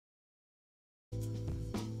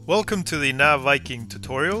Welcome to the NAV Viking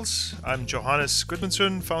tutorials. I'm Johannes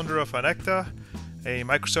Gudmundsson, founder of Anecta, a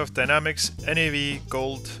Microsoft Dynamics NAV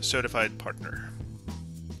Gold certified partner.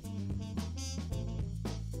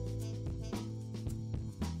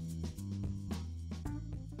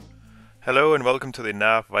 Hello and welcome to the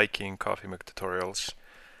NAV Viking Coffee Mug tutorials.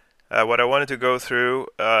 What I wanted to go through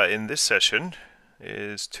in this session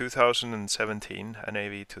is 2017,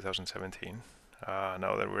 NAV 2017.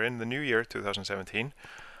 Now that we're in the new year 2017,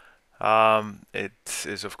 it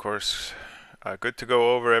is of course good to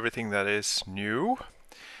go over everything that is new.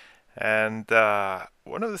 And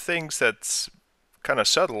one of the things that's kind of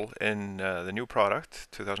subtle in the new product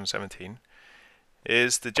 2017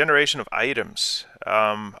 is the generation of items.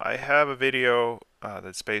 I have a video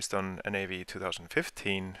that's based on NAV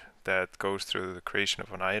 2015 that goes through the creation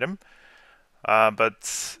of an item.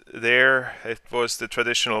 But there it was the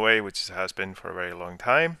traditional way, which it has been for a very long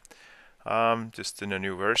time, just in a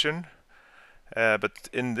new version. But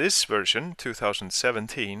in this version,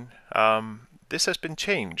 2017, this has been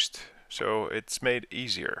changed, so it's made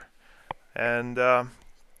easier. And I'm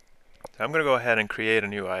going to go ahead and create a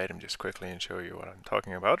new item just quickly and show you what I'm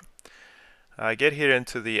talking about. I get here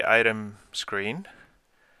into the item screen,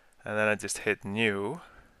 and then I just hit new.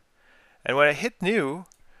 And when I hit new,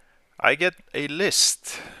 I get a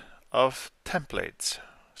list of templates.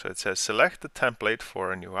 So it says select the template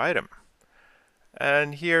for a new item.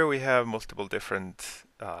 And here we have multiple different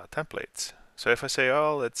templates. So if I say,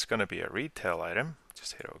 oh, it's going to be a retail item,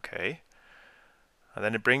 just hit OK. And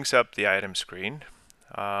then it brings up the item screen.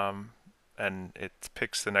 And it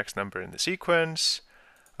picks the next number in the sequence.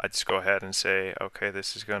 I just go ahead and say, okay,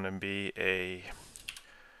 this is going to be a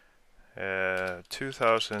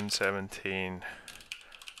 2017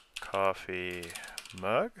 coffee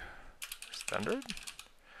mug, standard.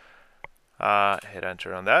 Hit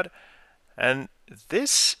enter on that. And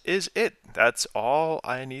this is it. That's all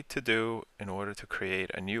I need to do in order to create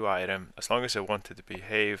a new item, as long as I want it to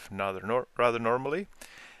behave rather normally.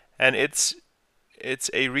 And it's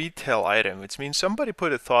a retail item, which means somebody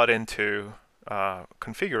put a thought into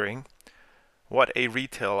configuring what a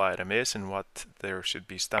retail item is and what there should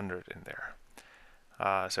be standard in there.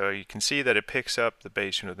 So you can see that it picks up the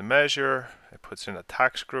base unit of the measure. It puts in a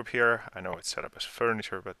tax group here. I know it's set up as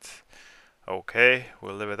furniture, but okay,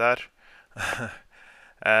 we'll live with that.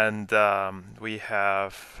 And we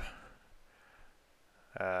have,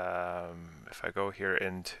 if I go here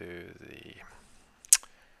into the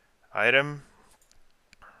item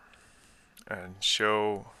and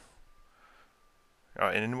show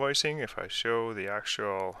in invoicing, if I show the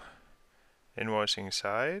actual invoicing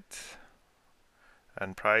side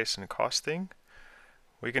and price and costing,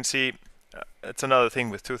 we can see it's another thing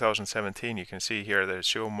with 2017. You can see here there's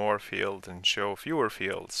show more field and show fewer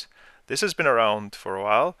fields. This has been around for a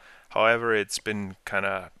while. However, it's been kind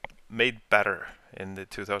of made better in the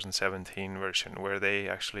 2017 version, where they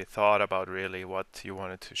actually thought about really what you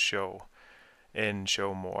wanted to show in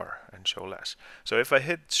show more and show less. So if I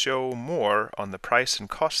hit show more on the price and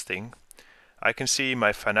costing, I can see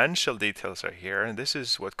my financial details are here, and this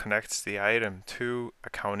is what connects the item to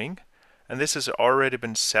accounting, and this has already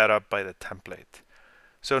been set up by the template.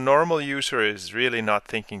 So normal user is really not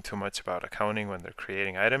thinking too much about accounting when they're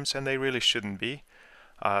creating items, and they really shouldn't be.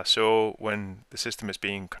 So when the system is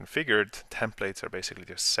being configured, templates are basically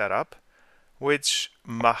just set up, which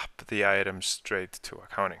map the items straight to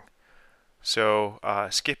accounting. So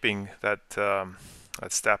skipping that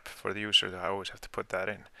step for the user, I always have to put that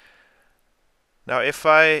in. Now if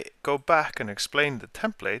I go back and explain the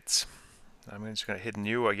templates, I'm just going to hit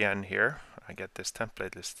new again here. I get this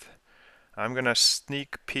template list. I'm going to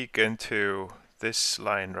sneak peek into this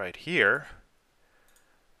line right here.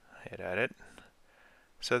 Hit edit.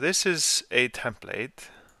 So this is a template,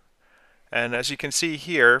 and as you can see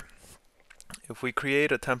here, if we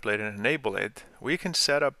create a template and enable it, we can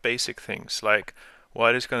set up basic things like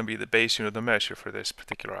what is going to be the base unit of measure for this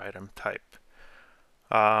particular item type.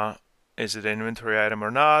 Is it an inventory item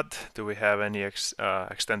or not? Do we have any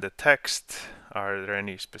extended text? Are there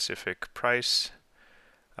any specific price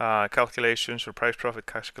calculations or price profit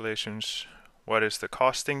calculations? What is the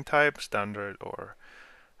costing type, standard or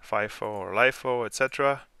FIFO or LIFO,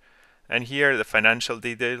 etc.? And here the financial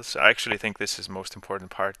details. I actually think this is the most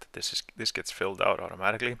important part. This gets filled out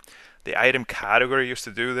automatically. The item category used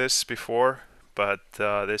to do this before, but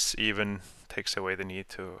this even takes away the need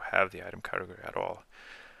to have the item category at all.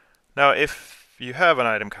 Now if you have an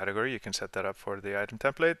item category, you can set that up for the item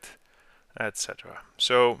template, etc.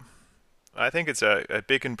 So I think it's a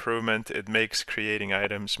big improvement. It makes creating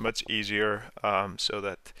items much easier, so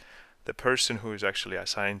that the person who is actually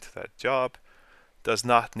assigned to that job does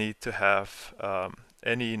not need to have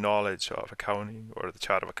any knowledge of accounting or the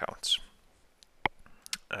chart of accounts.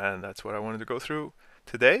 And that's what I wanted to go through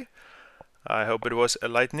today. I hope it was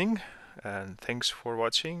enlightening, and thanks for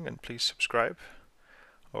watching, and please subscribe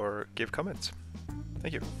or give comments.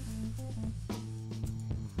 Thank you.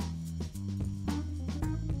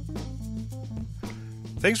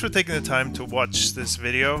 Thanks for taking the time to watch this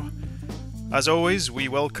video. As always, we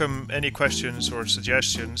welcome any questions or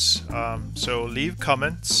suggestions, so leave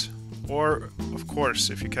comments, or of course,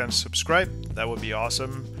 if you can subscribe, that would be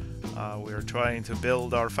awesome. We are trying to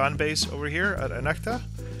build our fan base over here at Enacta,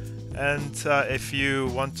 and if you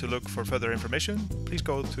want to look for further information, please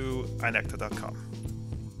go to enacta.com.